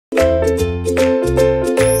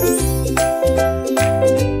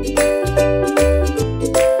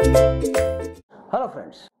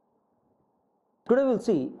we'll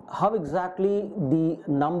see how exactly the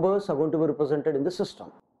numbers are going to be represented in the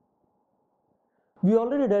system. We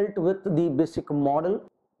already dealt with the basic model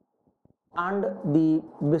and the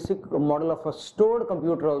basic model of a stored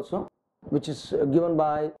computer also, which is given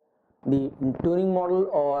by the Turing model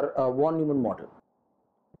or von Neumann model.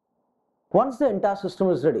 Once the entire system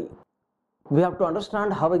is ready, we have to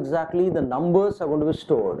understand how exactly the numbers are going to be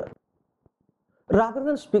stored. Rather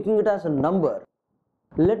than speaking it as a number,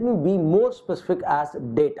 let me be more specific as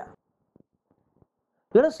data.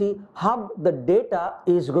 Let us see how the data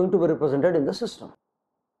is going to be represented in the system.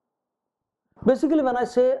 Basically, when I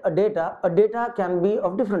say a data can be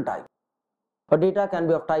of different type. A data can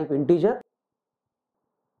be of type integer.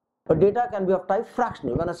 A data can be of type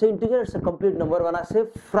fractional. When I say integer, it's a complete number. When I say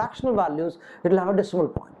fractional values, it will have a decimal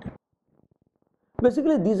point.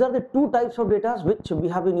 Basically, these are the two types of data which we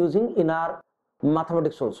have been using in our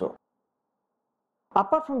mathematics also.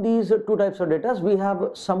 Apart from these two types of data, we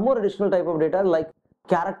have some more additional type of data like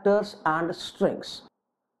characters and strings.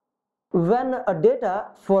 When a data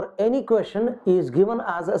for any question is given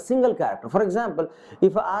as a single character, for example,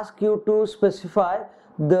 if I ask you to specify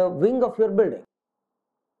the wing of your building,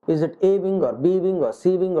 is it A wing or B wing or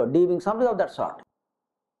C wing or D wing, something of that sort.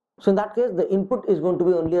 So in that case, the input is going to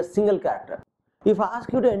be only a single character. If I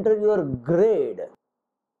ask you to enter your grade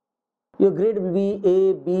will be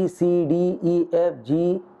A, B, C, D, E, F,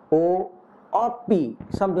 G, O or P,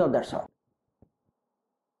 something of that sort.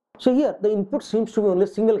 So here the input seems to be only a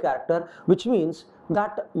single character, which means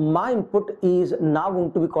that my input is now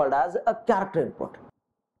going to be called as a character input.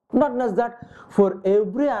 Not just that, for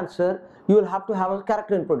every answer you will have to have a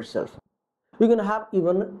character input itself. You can have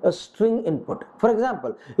even a string input. For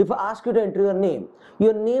example, if I ask you to enter your name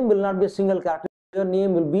will not be a single character, your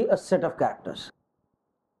name will be a set of characters.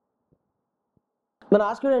 When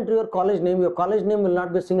I ask you to enter your college name will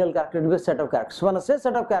not be a single character, it will be a set of characters. So when I say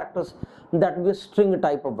set of characters, that will be a string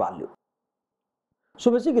type of value. So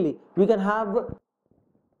basically, we can have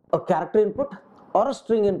a character input or a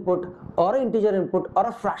string input or an integer input or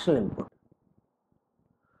a fractional input.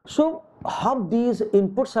 So how these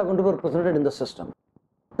inputs are going to be represented in the system,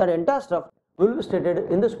 that entire stuff will be stated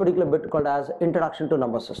in this particular bit called as Introduction to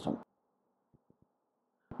Number System.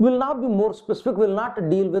 We will now be more specific, we will not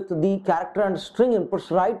deal with the character and string inputs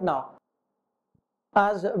right now,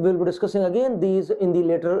 as we will be discussing again these in the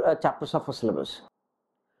later chapters of our syllabus.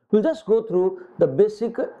 We will just go through the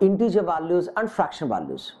basic integer values and fraction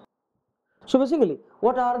values. So basically,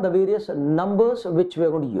 what are the various numbers which we are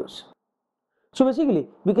going to use? So basically,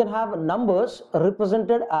 we can have numbers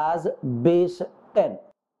represented as base 10.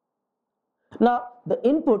 Now, the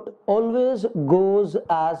input always goes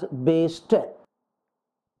as base 10,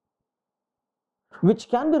 which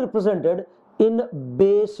can be represented in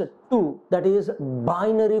base 2, that is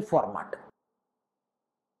binary format.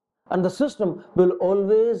 And the system will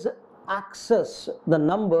always access the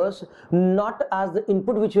numbers not as the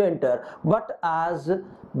input which you enter, but as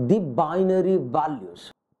the binary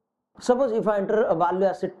values. Suppose if I enter a value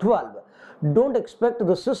as 12, don't expect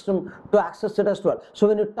the system to access it as 12. So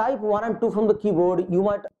when you type 1 and 2 from the keyboard, you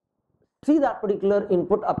might see that particular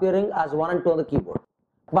input appearing as 1 and 2 on the keyboard.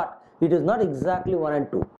 But it is not exactly 1 and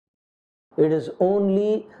 2. It is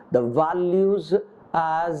only the values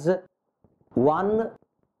as 1,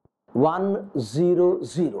 1, 0,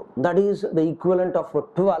 0. That is the equivalent of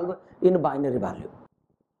 12 in binary value.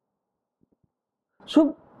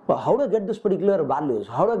 So how do I get this particular values?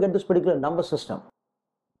 How do I get this particular number system?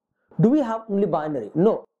 Do we have only binary?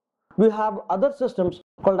 No. We have other systems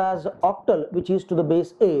called as octal, which is to the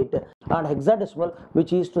base 8, and hexadecimal,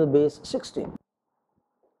 which is to the base 16.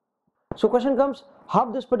 So question comes,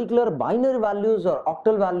 how this particular binary values or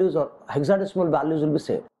octal values or hexadecimal values will be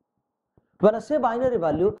saved? When I say binary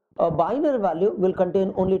value, a binary value will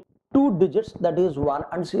contain only 2 digits, that is 1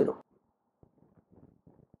 and 0.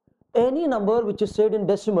 Any number which is said in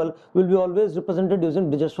decimal will be always represented using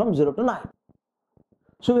digits from 0 to 9.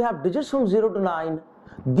 So we have digits from 0 to 9.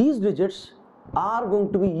 These digits are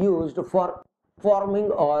going to be used for forming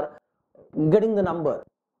or getting the number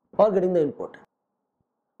or getting the input.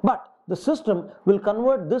 But the system will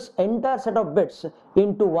convert this entire set of bits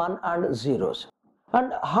into 1 and zeros.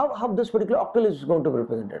 And how this particular octal is going to be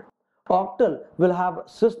represented? Octal will have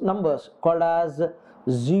numbers called as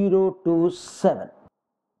 0 to 7.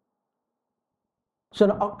 So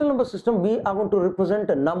in an octal number system, we are going to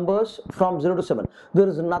represent numbers from 0 to 7. There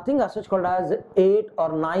is nothing as such called as 8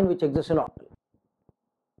 or 9 which exists in octal.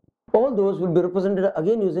 All those will be represented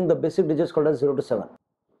again using the basic digits called as 0 to 7.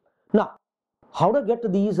 Now, how to get to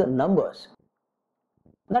these numbers?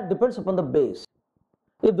 That depends upon the base.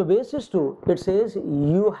 If the base is 2, it says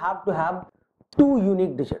you have to have 2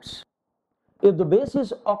 unique digits. If the base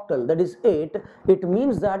is octal, that is 8, it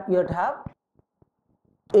means that you have to have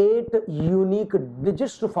 8 unique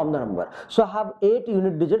digits to form the number. So I have 8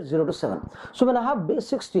 unique digits 0 to 7. So when I have base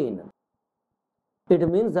 16, it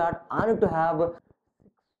means that I need to have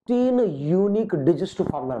 16 unique digits to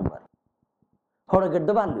form the number. How to get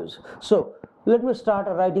the values? So let me start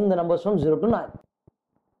writing the numbers from 0 to 9.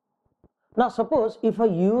 Now suppose if I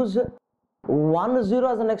use 1 0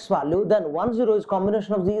 as the next value, then 1 0 is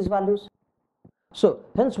combination of these values. So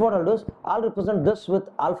hence what I'll do is I'll represent this with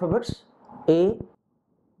alphabets A,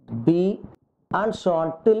 B and so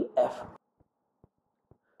on till F.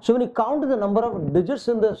 So when you count the number of digits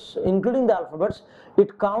in this, including the alphabets,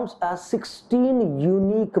 it counts as 16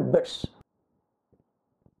 unique bits.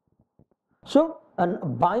 So a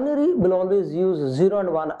binary will always use 0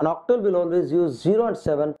 and 1, an octal will always use 0 and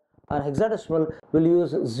 7, and hexadecimal will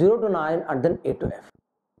use 0 to 9 and then A to F.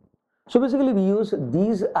 So basically we use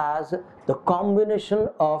these as the combination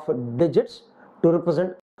of digits to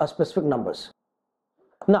represent a specific numbers.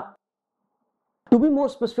 Now, to be more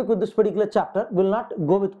specific with this particular chapter, we'll not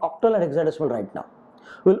go with octal and hexadecimal right now.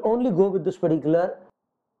 We'll only go with this particular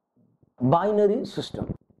binary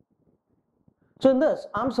system. So in this,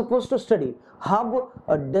 I'm supposed to study how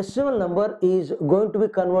a decimal number is going to be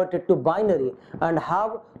converted to binary and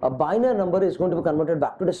how a binary number is going to be converted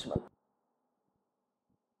back to decimal.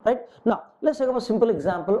 Right? Now, let's take up a simple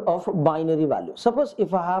example of binary value. Suppose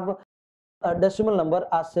if I have a decimal number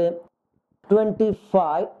as say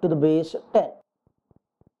 25 to the base 10.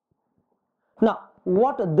 Now,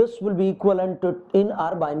 what this will be equivalent to in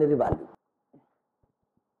our binary value?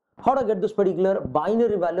 How to get this particular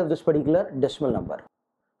binary value of this particular decimal number?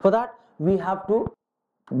 For that, we have to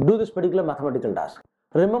do this particular mathematical task.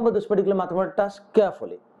 Remember this particular mathematical task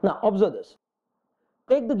carefully. Now, observe this.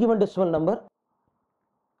 Take the given decimal number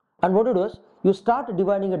and what you do is you start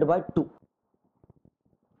dividing it by 2.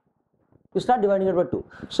 You start dividing it by 2.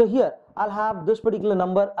 So here, I'll have this particular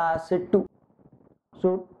number as say 2.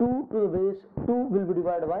 So 2 to the base 2 will be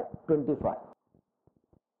divided by 25.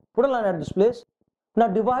 Put a line at this place. Now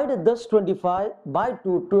divide this 25 by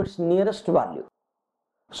 2 to its nearest value.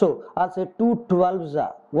 So I'll say 2 12s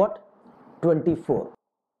are what? 24.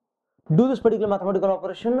 Do this particular mathematical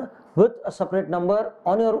operation with a separate number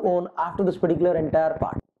on your own after this particular entire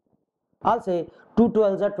part. I'll say 2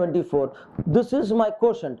 12s are 24. This is my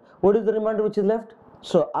quotient. What is the remainder which is left?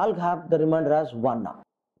 So I'll have the remainder as 1 now.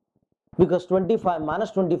 Because 25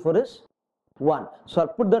 minus 24 is 1. So I'll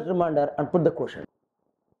put that remainder and put the quotient.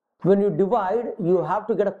 When you divide, you have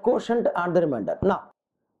to get a quotient and the remainder. Now,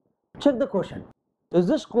 check the quotient. Is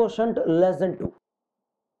this quotient less than 2?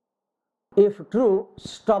 If true,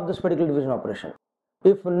 stop this particular division operation.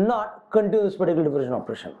 If not, continue this particular division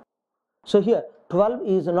operation. So here, 12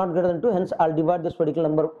 is not greater than 2, hence I'll divide this particular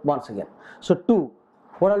number once again. So 2,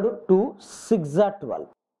 what I'll do? 2 6 are 12.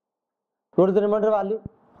 What is the remainder value?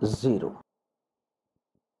 0.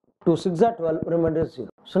 2 6 are 12, remainder is 0.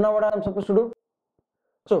 So now what I am supposed to do?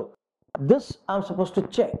 So this I am supposed to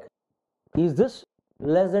check. Is this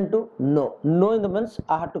less than 2? No. No in the means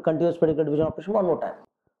I have to continue this particular division operation one more time.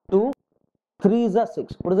 2 3 is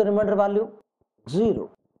 6. What is the remainder value?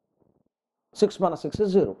 0. 6 minus 6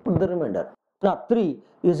 is 0. Put the remainder. Now 3,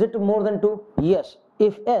 is it more than 2? Yes.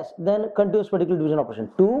 If yes, then continue this particular division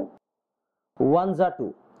operation. 2 1s are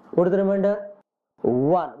 2. What is the remainder?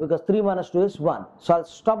 1, because 3 minus 2 is 1. So I'll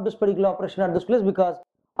stop this particular operation at this place because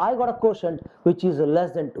I got a quotient which is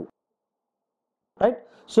less than 2. Right?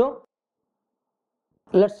 So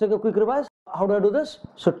let's take a quick revise. How do I do this?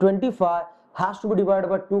 So 25 has to be divided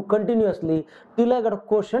by 2 continuously till I get a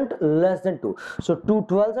quotient less than 2. So 2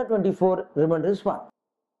 12s are 24, remainder is 1.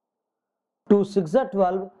 2 6 are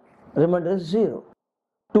 12, remainder is 0.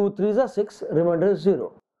 2 3s are 6, remainder is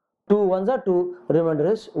 0. 2 1s are 2,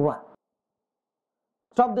 remainder is 1.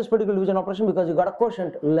 Stop this particular division operation because you got a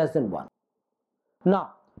quotient less than 1.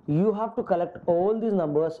 Now, you have to collect all these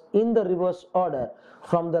numbers in the reverse order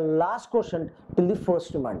from the last quotient till the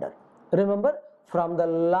first remainder. Remember, from the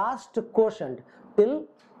last quotient till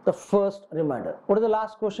the first remainder. What is the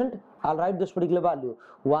last quotient? I'll write this particular value.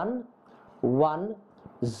 1, 1,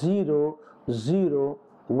 0, 0,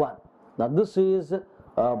 1. Now, this is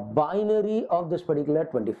a binary of this particular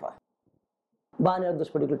 25. Binary of this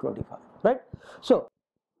particular 25. Right? So,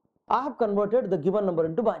 I have converted the given number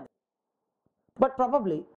into binary. But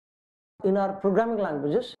probably in our programming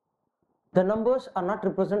languages, the numbers are not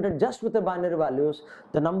represented just with the binary values.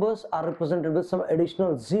 The numbers are represented with some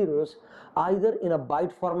additional zeros either in a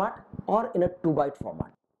byte format or in a 2-byte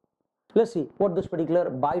format. Let's see what this particular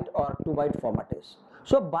byte or 2-byte format is.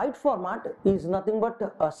 So byte format is nothing but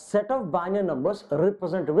a set of binary numbers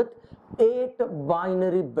represented with 8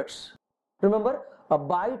 binary bits. Remember, a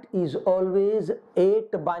byte is always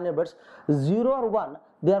 8 binary bits. 0 or 1,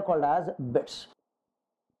 they are called as bits.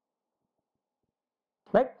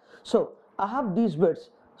 Right? So I have these bits.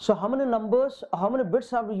 So how many bits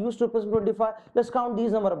have we used to represent 25? Let's count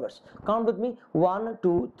these number of bits. Count with me. 1,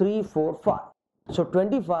 2, 3, 4, 5. So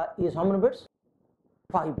 25 is how many bits?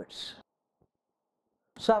 5 bits.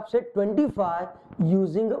 So I've said 25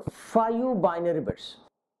 using 5 binary bits.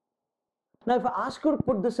 Now if I ask you to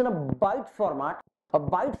put this in a byte format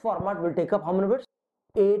will take up how many bits?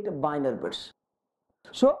 8 binary bits.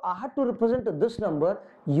 So I had to represent this number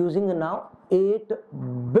using now 8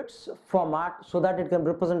 bits format so that it can be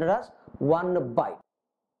represented as 1 byte.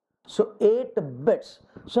 So 8 bits.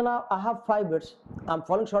 So now I have 5 bits. I'm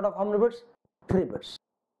falling short of how many bits? 3 bits.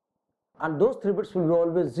 And those 3 bits will be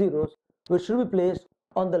always zeros, which should be placed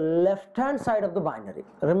on the left hand side of the binary.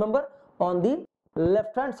 Remember, on the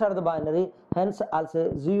left hand side of the binary, hence I'll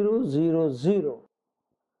say 0 0 0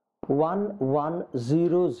 1 1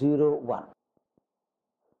 0 0 1.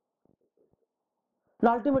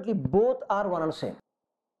 Now ultimately both are one and the same.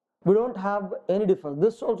 We don't have any difference.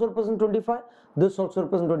 This also represents 25, this also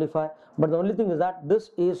represents 25, but the only thing is that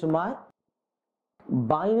this is my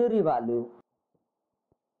binary value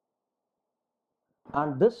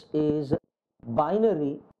and this is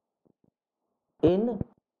binary in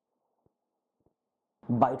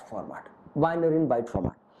byte format. Binary in byte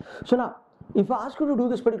format. So now if I ask you to do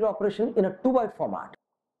this particular operation in a 2 byte format,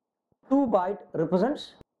 2 byte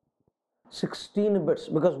represents 16 bits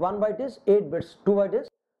because 1 byte is 8 bits, 2 byte is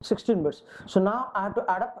 16 bits. So now I have to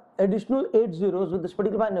add up additional 8 zeros with this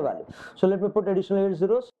particular binary value. So let me put additional 8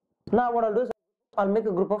 zeros. Now what I'll do is I'll make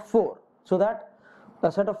a group of 4 so that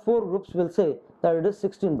a set of 4 groups will say that it is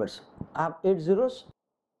 16 bits. I have 8 zeros,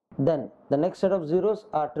 then the next set of zeros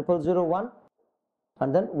are 0001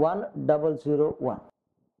 and then 1001.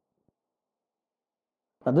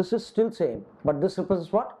 Now this is still same, but this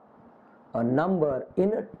represents what? A number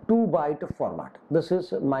in a 2 byte format. This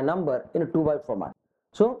is my number in a 2 byte format.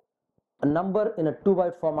 So a number in a 2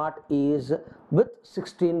 byte format is with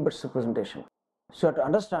 16 bits representation. So you have to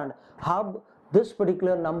understand how this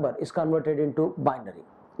particular number is converted into binary,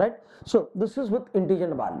 right? So this is with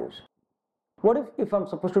integer values. What if I'm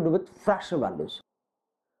supposed to do with fractional values?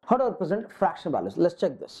 How do I represent fractional values? Let's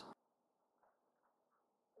check this.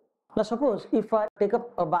 Now suppose if I take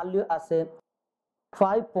up a value as a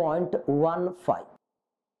 5.15.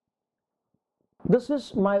 This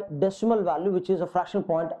is my decimal value, which is a fraction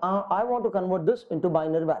point. I want to convert this into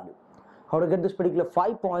binary value. How to get this particular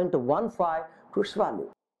 5.15 to its value?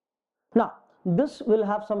 Now this will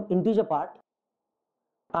have some integer part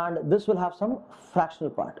and this will have some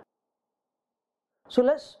fractional part. So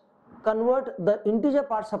let's convert the integer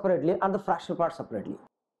part separately and the fractional part separately.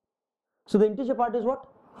 So the integer part is what?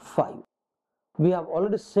 5. We have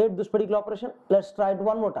already said this particular operation. Let's try it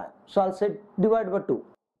one more time. So I'll say divide by 2.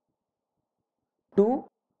 2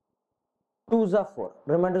 2s are 4.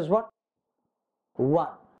 Remainder is what? 1.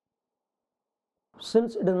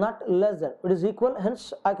 Since it is not less than, it is equal,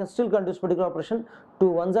 hence I can still continue this particular operation. 2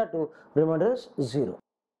 1s are 2, remainder is 0.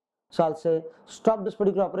 So I'll say stop this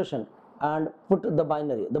particular operation and put the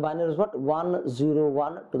binary. The binary is what? 1 0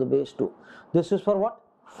 1 to the base 2. This is for what?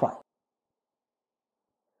 5.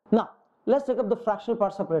 Now let's take up the fractional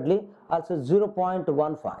part separately. I'll say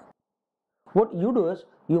 0.15. What you do is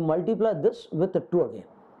you multiply this with the 2 again,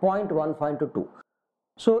 0.15 to 2.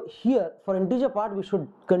 So here for integer part we should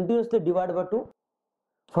continuously divide by 2.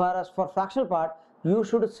 Whereas for fractional part you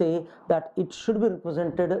should say that it should be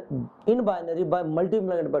represented in binary by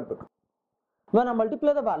multiplying it by 2. When I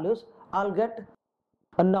multiply the values, I'll get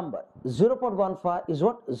a number. 0.15 is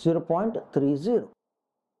what? 0.30.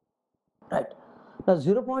 Right. Now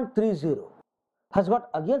 0.30 has got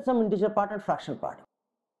again some integer part and fractional part.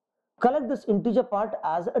 Collect this integer part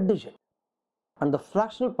as a digit and the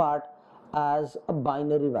fractional part as a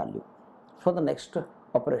binary value for the next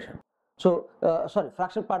operation. So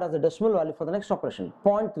fractional part as a decimal value for the next operation,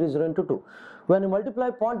 0.30 into 2. When you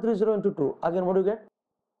multiply 0.30 into 2, again what do you get?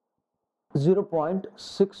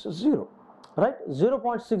 0.60, right?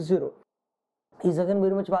 0.60 is again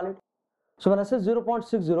very much valid. So when I say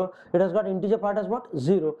 0.60, it has got integer part as what?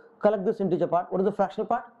 0. Collect this integer part. What is the fractional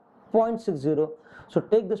part? 0.60. So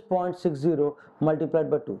take this 0.60 multiplied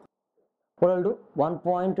by 2. What I'll do?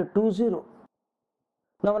 1.20.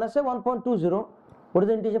 Now when I say 1.20, what is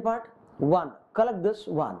the integer part? 1. Collect this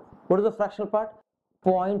 1. What is the fractional part?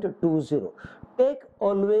 0.20. Take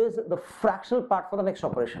always the fractional part for the next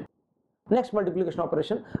operation. Next multiplication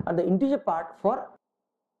operation and the integer part for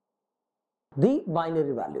the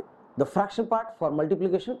binary value, the fraction part for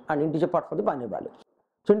multiplication and integer part for the binary value.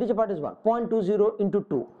 So integer part is 1. 0.20 into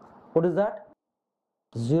 2. What is that?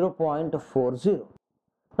 0.40.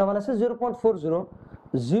 Now when I say 0.40,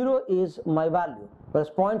 0 is my value, whereas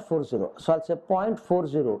 0.40. So I'll say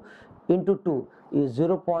 0.40 into 2 is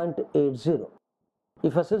 0.80.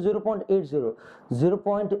 If I say 0.80,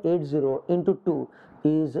 0.80 into 2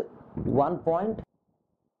 is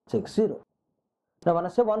 1.60. Now when I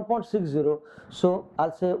say 1.60, so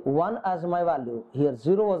I'll say 1 as my value, here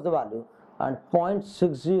 0 was the value, and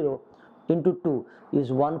 0.60 into 2 is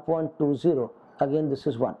 1.20. Again this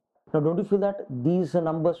is 1. Now don't you feel that these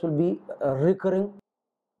numbers will be recurring?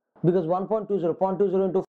 Because 1.20, 0.20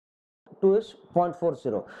 into 2 is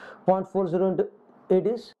 0.40, 0.40 into 8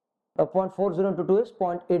 is 0.40 into 2 is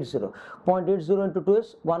 0.80, 0.80 into 2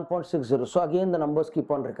 is 1.60. So again the numbers keep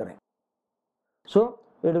on recurring. So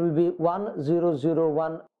it will be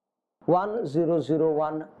 1001,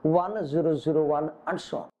 1001, 1001 and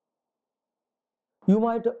so on. You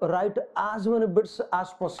might write as many bits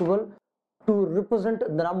as possible to represent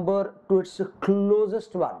the number to its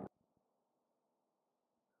closest value.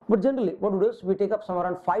 But generally what we do is we take up some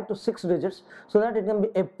around 5 to 6 digits so that it can be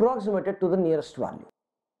approximated to the nearest value.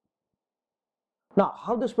 Now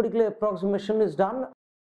how this particular approximation is done,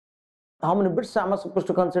 how many bits am I supposed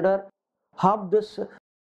to consider, how this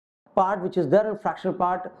part which is there in fractional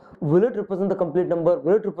part, will it represent the complete number,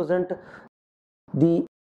 will it represent the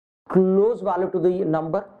close value to the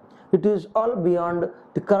number? It is all beyond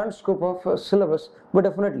the current scope of syllabus, but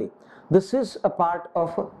definitely this is a part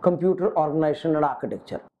of computer organization and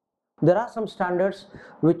architecture. There are some standards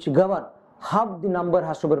which govern how the number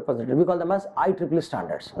has to be represented. We call them as Ieee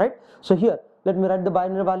standards, right? So here let me write the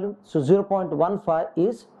binary value. So 0.15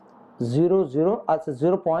 is 00, I'll say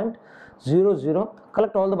 0.00.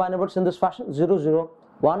 Collect all the binary bits in this fashion: 00,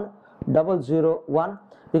 1, 001.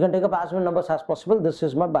 You can take up as many numbers as possible. This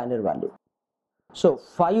is my binary value. So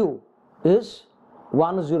 5 is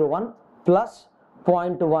 101 plus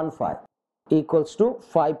 0.15 equals to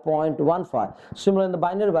 5.15. Similar in the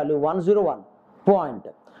binary value,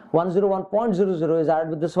 101.00 is added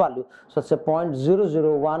with this value. So it's a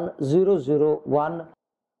 0.001001.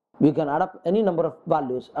 We can add up any number of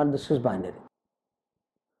values and this is binary.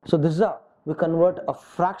 So this is how we convert a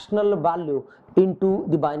fractional value into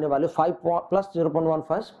the binary value. 5 plus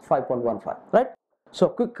 0.15 is 5.15, right? So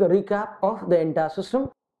quick recap of the entire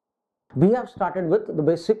system. We have started with the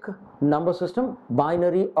basic number system,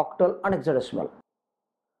 binary, octal and hexadecimal.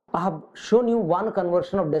 I have shown you one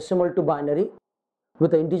conversion of decimal to binary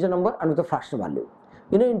with an integer number and with a fractional value.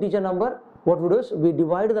 In an integer number, what we do is we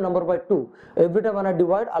divide the number by 2. Every time when I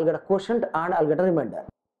divide, I'll get a quotient and I'll get a remainder.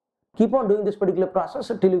 Keep on doing this particular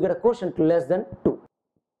process till you get a quotient less than 2.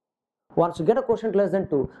 Once you get a quotient less than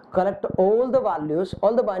 2, collect all the values,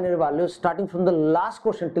 all the binary values starting from the last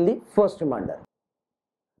quotient till the first remainder,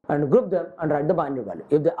 and group them and write the binary value.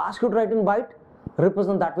 If they ask you to write in byte,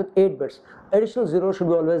 represent that with 8 bits. Additional 0 should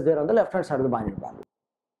be always there on the left hand side of the binary value.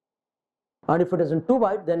 And if it is in 2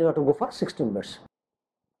 byte, then you have to go for 16 bits.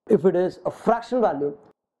 If it is a fraction value,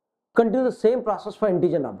 continue the same process for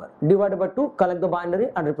integer number. Divide by 2, collect the binary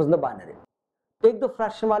and represent the binary. Take the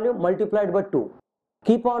fraction value, multiply it by 2.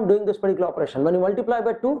 Keep on doing this particular operation. When you multiply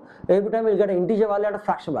by 2, every time you will get an integer value and a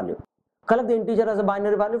fraction value. Collect the integer as a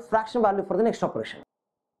binary value, fraction value for the next operation.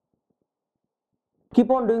 Keep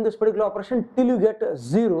on doing this particular operation till you get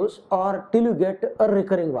zeros or till you get a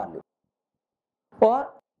recurring value, or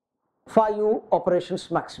 5 operations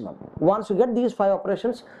maximum. Once you get these 5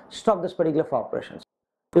 operations, stop this particular 5 operations.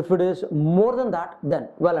 If it is more than that, then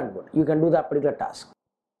well and good, you can do that particular task.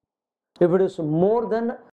 If it is more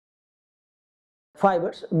than 5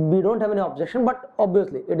 bits, we don't have any objection, but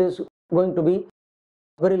obviously it is going to be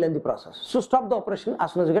a very lengthy process. So stop the operation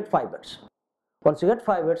as soon as you get 5 bits. Once you get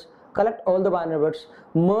 5 bits, collect all the binary bits,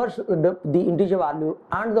 merge the integer value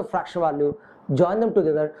and the fraction value, join them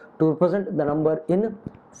together to represent the number in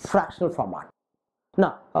fractional format.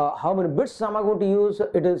 Now, how many bits am I going to use?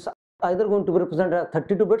 It is either going to be represented as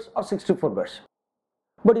 32 bits or 64 bits.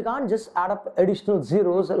 But you can't just add up additional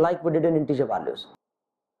zeros like we did in integer values.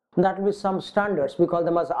 That will be some standards. We call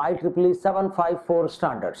them as IEEE 754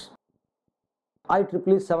 standards.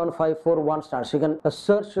 IEEE 7541 standards. You can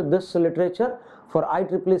search this literature for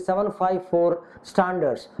IEEE 754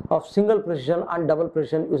 standards of single precision and double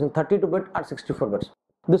precision using 32 bit and 64 bits.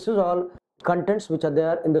 This is all contents which are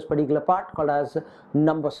there in this particular part called as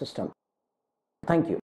number system. Thank you.